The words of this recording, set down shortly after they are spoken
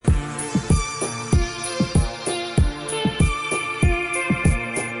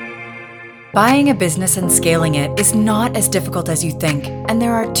Buying a business and scaling it is not as difficult as you think, and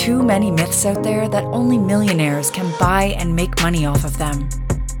there are too many myths out there that only millionaires can buy and make money off of them.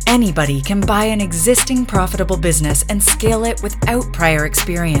 Anybody can buy an existing profitable business and scale it without prior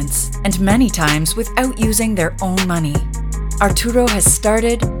experience, and many times without using their own money. Arturo has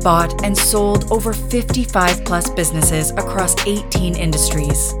started, bought, and sold over 55 plus businesses across 18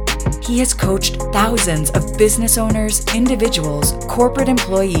 industries. He has coached thousands of business owners, individuals, corporate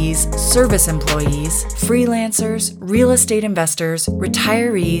employees, service employees, freelancers, real estate investors,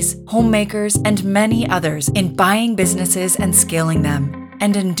 retirees, homemakers, and many others in buying businesses and scaling them,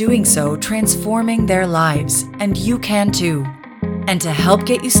 and in doing so, transforming their lives. And you can too. And to help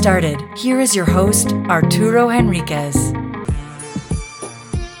get you started, here is your host, Arturo Henriquez.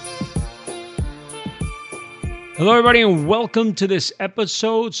 Hello, everybody, and welcome to this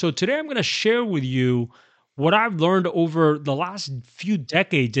episode. So today I'm going to share with you what I've learned over the last few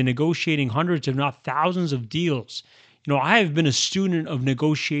decades in negotiating hundreds, if not thousands of deals. I have been a student of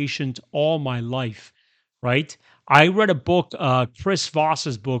negotiations all my life, right? I read a book, Chris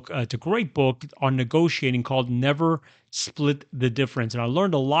Voss's book. It's a great book on negotiating called Never Split the Difference. And I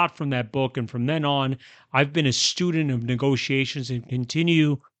learned a lot from that book. And from then on, I've been a student of negotiations and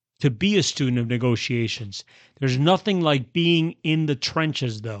continue to be a student of negotiations. There's nothing like being in the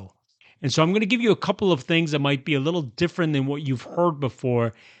trenches, though. And so I'm going to give you a couple of things that might be a little different than what you've heard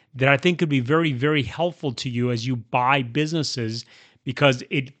before that I think could be very, very helpful to you as you buy businesses, because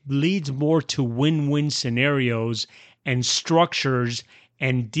it leads more to win-win scenarios and structures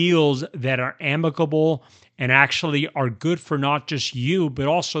and deals that are amicable and actually are good for not just you, but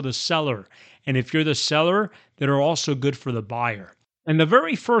also the seller. And if you're the seller, that are also good for the buyer. And the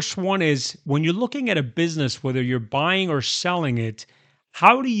very first one is when you're looking at a business, whether you're buying or selling it,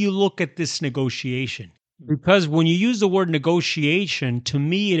 how do you look at this negotiation? Because when you use the word negotiation, to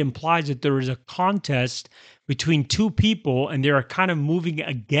me, it implies that there is a contest between two people and they are kind of moving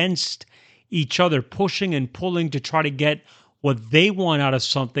against each other, pushing and pulling to try to get what they want out of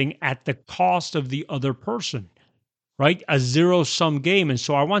something at the cost of the other person, right? A zero-sum game. And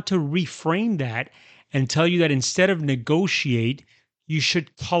so I want to reframe that and tell you that instead of negotiate, you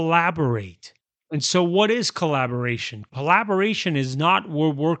should collaborate. And so, what is collaboration? Collaboration is not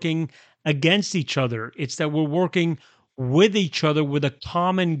we're working against each other, it's that we're working with each other with a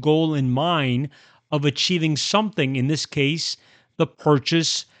common goal in mind of achieving something. In this case, the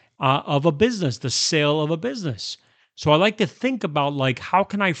purchase of a business, the sale of a business. So I like to think about, like, how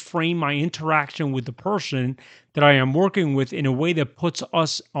can I frame my interaction with the person that I am working with in a way that puts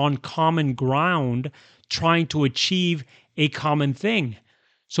us on common ground, trying to achieve a common thing.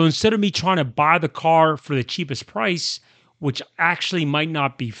 So instead of me trying to buy the car for the cheapest price, which actually might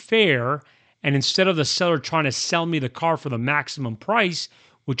not be fair, and instead of the seller trying to sell me the car for the maximum price,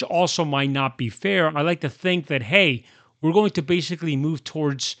 which also might not be fair, I like to think that, hey, we're going to basically move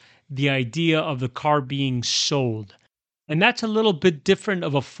towards the idea of the car being sold. And that's a little bit different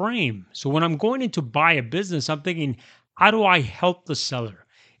of a frame. So when I'm going in to buy a business, I'm thinking, how do I help the seller?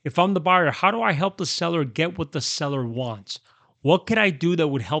 If I'm the buyer, how do I help the seller get what the seller wants? What could I do that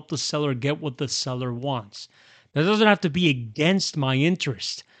would help the seller get what the seller wants? That doesn't have to be against my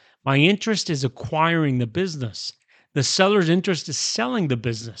interest. My interest is acquiring the business. The seller's interest is selling the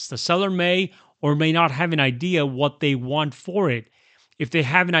business. The seller may or may not have an idea what they want for it. If they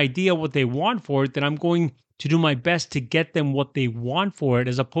have an idea what they want for it, then I'm going to do my best to get them what they want for it,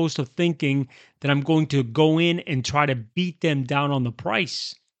 as opposed to thinking that I'm going to go in and try to beat them down on the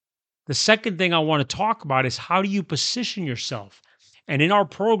price. The second thing I want to talk about is how do you position yourself? And in our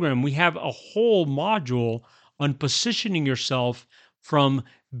program, we have a whole module on positioning yourself from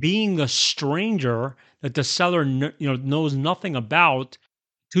being a stranger that the seller knows nothing about,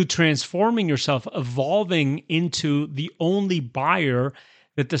 to transforming yourself, evolving into the only buyer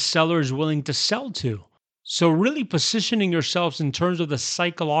that the seller is willing to sell to. So, really positioning yourselves in terms of the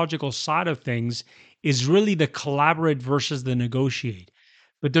psychological side of things is really the collaborate versus the negotiate.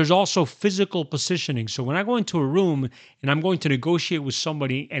 But there's also physical positioning. So, when I go into a room and I'm going to negotiate with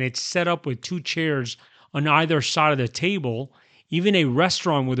somebody and it's set up with two chairs on either side of the table, even a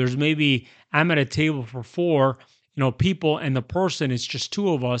restaurant where there's maybe I'm at a table for four, people, and the person, it's just two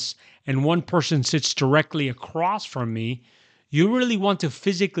of us, and one person sits directly across from me, you really want to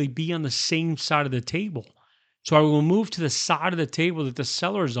physically be on the same side of the table. So I will move to the side of the table that the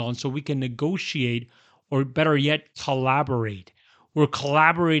seller is on so we can negotiate, or better yet, collaborate. We're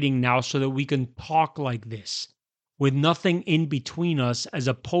collaborating now so that we can talk like this with nothing in between us, as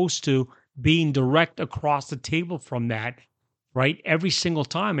opposed to being direct across the table from that, right? Every single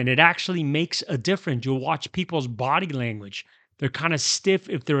time. And it actually makes a difference. You'll watch people's body language. They're kind of stiff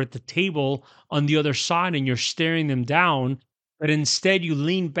if they're at the table on the other side and you're staring them down. But instead, you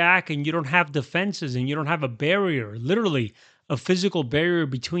lean back and you don't have defenses and you don't have a barrier, literally a physical barrier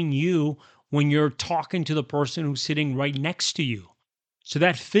between you when you're talking to the person who's sitting right next to you. So,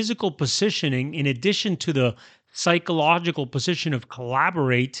 that physical positioning, in addition to the psychological position of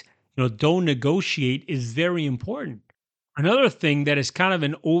collaborate, don't negotiate, is very important. Another thing that is kind of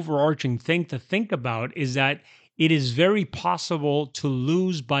an overarching thing to think about is that it is very possible to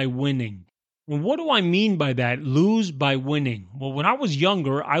lose by winning. And what do I mean by that? Lose by winning. Well, when I was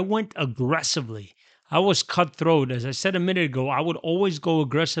younger, I went aggressively. I was cutthroat. As I said a minute ago, I would always go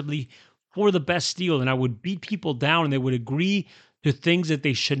aggressively for the best deal and I would beat people down and they would agree to things that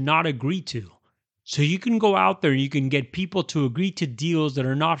they should not agree to. So you can go out there and you can get people to agree to deals that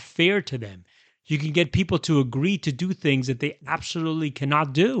are not fair to them. You can get people to agree to do things that they absolutely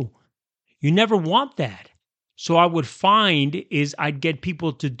cannot do. You never want that. So I would find is I'd get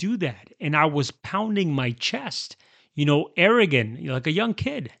people to do that. And I was pounding my chest, arrogant, like a young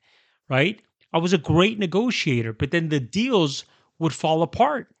kid, right? I was a great negotiator, but then the deals would fall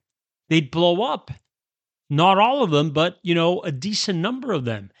apart. They'd blow up. Not all of them, but a decent number of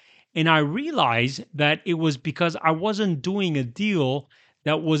them. And I realized that it was because I wasn't doing a deal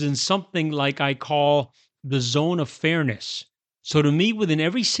that was in something like I call the zone of fairness. So to me, within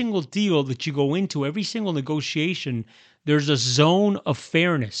every single deal that you go into, every single negotiation, there's a zone of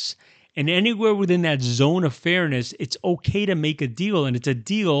fairness. And anywhere within that zone of fairness, it's okay to make a deal. And it's a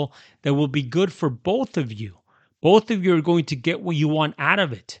deal that will be good for both of you. Both of you are going to get what you want out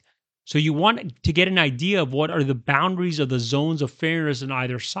of it. So you want to get an idea of what are the boundaries of the zones of fairness on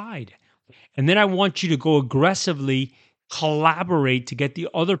either side. And then I want you to go aggressively collaborate to get the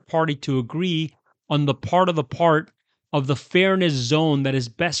other party to agree on the part of the fairness zone that is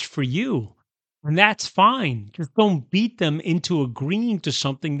best for you. And that's fine. Just don't beat them into agreeing to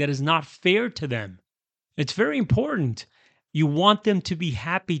something that is not fair to them. It's very important. You want them to be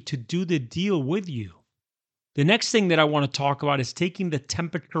happy to do the deal with you. The next thing that I want to talk about is taking the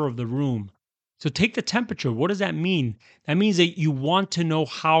temperature of the room. So take the temperature. What does that mean? That means that you want to know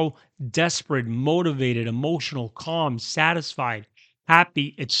how desperate, motivated, emotional, calm, satisfied,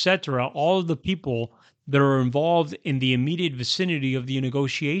 happy, etc., all of the people that are involved in the immediate vicinity of the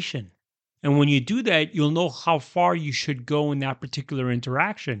negotiation. And when you do that, you'll know how far you should go in that particular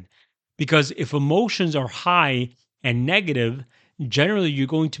interaction. Because if emotions are high and negative, generally you're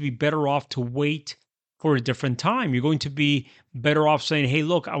going to be better off to wait for a different time. You're going to be better off saying, hey,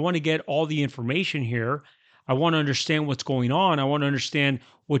 look, I want to get all the information here. I want to understand what's going on. I want to understand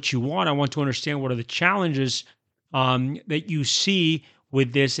what you want. I want to understand what are the challenges that you see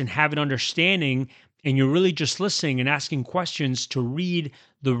with this and have an understanding. And you're really just listening and asking questions to read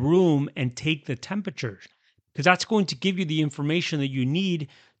the room and take the temperature. Because that's going to give you the information that you need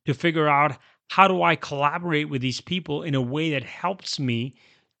to figure out how do I collaborate with these people in a way that helps me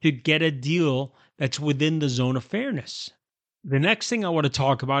to get a deal that's within the zone of fairness. The next thing I want to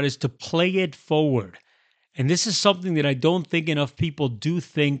talk about is to play it forward. And this is something that I don't think enough people do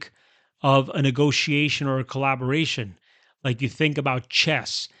think of a negotiation or a collaboration. Like you think about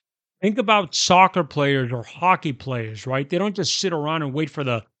chess. Think about soccer players or hockey players, right? They don't just sit around and wait for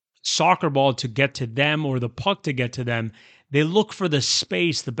the soccer ball to get to them or the puck to get to them. They look for the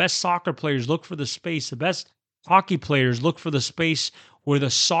space. The best soccer players look for the space. The best hockey players look for the space where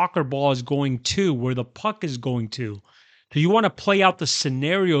the soccer ball is going to, where the puck is going to. So you want to play out the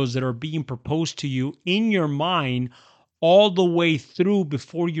scenarios that are being proposed to you in your mind all the way through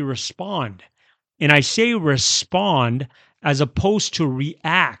before you respond. And I say respond as opposed to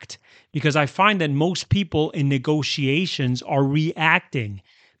react, because I find that most people in negotiations are reacting.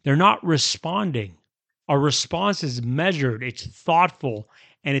 They're not responding. Our response is measured, it's thoughtful,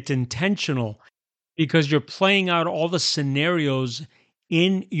 and it's intentional because you're playing out all the scenarios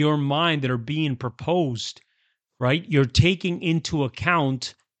in your mind that are being proposed, right? You're taking into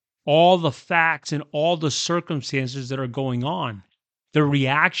account all the facts and all the circumstances that are going on. The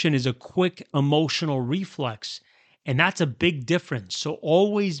reaction is a quick emotional reflex, and that's a big difference. So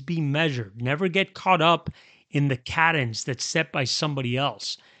always be measured. Never get caught up in the cadence that's set by somebody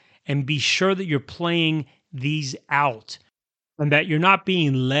else, and be sure that you're playing these out and that you're not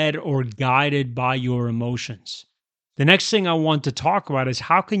being led or guided by your emotions. The next thing I want to talk about is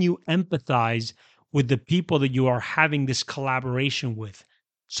how can you empathize with the people that you are having this collaboration with?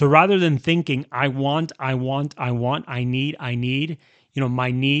 So rather than thinking, I want, I need,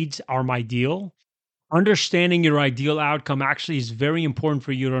 my needs are my deal. Understanding your ideal outcome actually is very important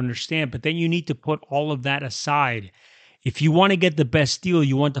for you to understand, but then you need to put all of that aside. If you want to get the best deal,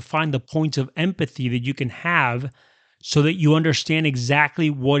 you want to find the points of empathy that you can have so that you understand exactly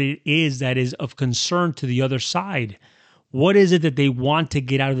what it is that is of concern to the other side. What is it that they want to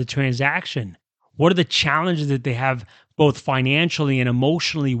get out of the transaction? What are the challenges that they have both financially and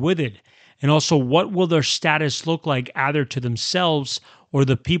emotionally with it? And also, what will their status look like either to themselves or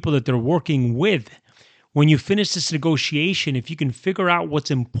the people that they're working with? When you finish this negotiation, if you can figure out what's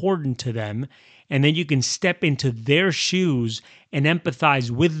important to them, and then you can step into their shoes and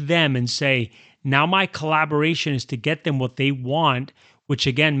empathize with them and say, now my collaboration is to get them what they want, which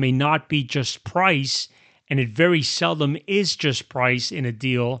again may not be just price, and it very seldom is just price in a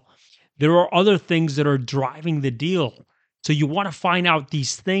deal. There are other things that are driving the deal. So you want to find out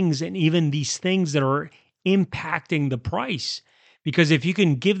these things and even these things that are impacting the price. Because if you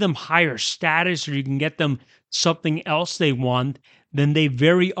can give them higher status or you can get them something else they want, then they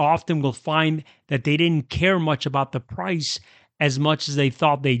very often will find that they didn't care much about the price as much as they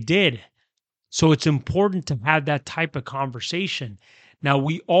thought they did. So it's important to have that type of conversation. Now,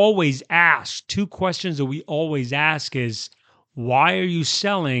 we always ask two questions that we always ask is, why are you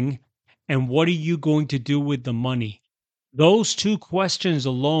selling and what are you going to do with the money? Those two questions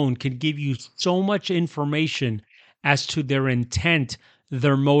alone can give you so much information as to their intent,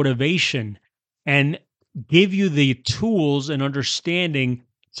 their motivation, and give you the tools and understanding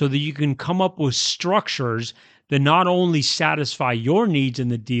so that you can come up with structures that not only satisfy your needs in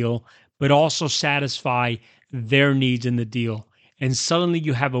the deal, but also satisfy their needs in the deal. And suddenly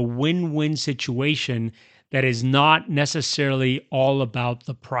you have a win win situation that is not necessarily all about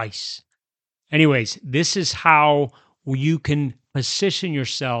the price. Anyways, this is how you can position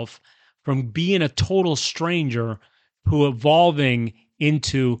yourself from being a total stranger to evolving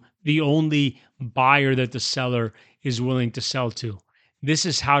into the only buyer that the seller is willing to sell to. This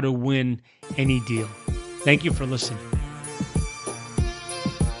is how to win any deal. Thank you for listening.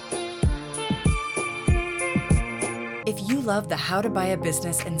 If you love the How to Buy a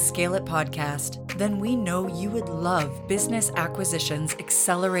Business and Scale It podcast, then we know you would love Business Acquisitions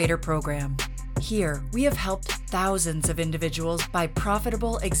Accelerator Program. Here, we have helped thousands of individuals buy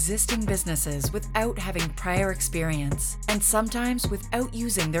profitable existing businesses without having prior experience, and sometimes without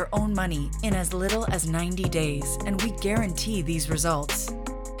using their own money in as little as 90 days, and we guarantee these results.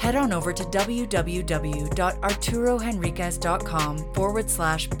 Head on over to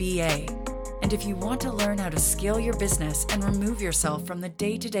www.arturohenriquez.com/BA. And if you want to learn how to scale your business and remove yourself from the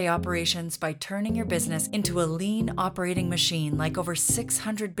day-to-day operations by turning your business into a lean operating machine like over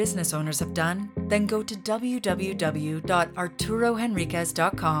 600 business owners have done, then go to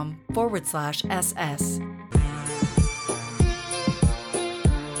www.arturohenriquez.com/SS.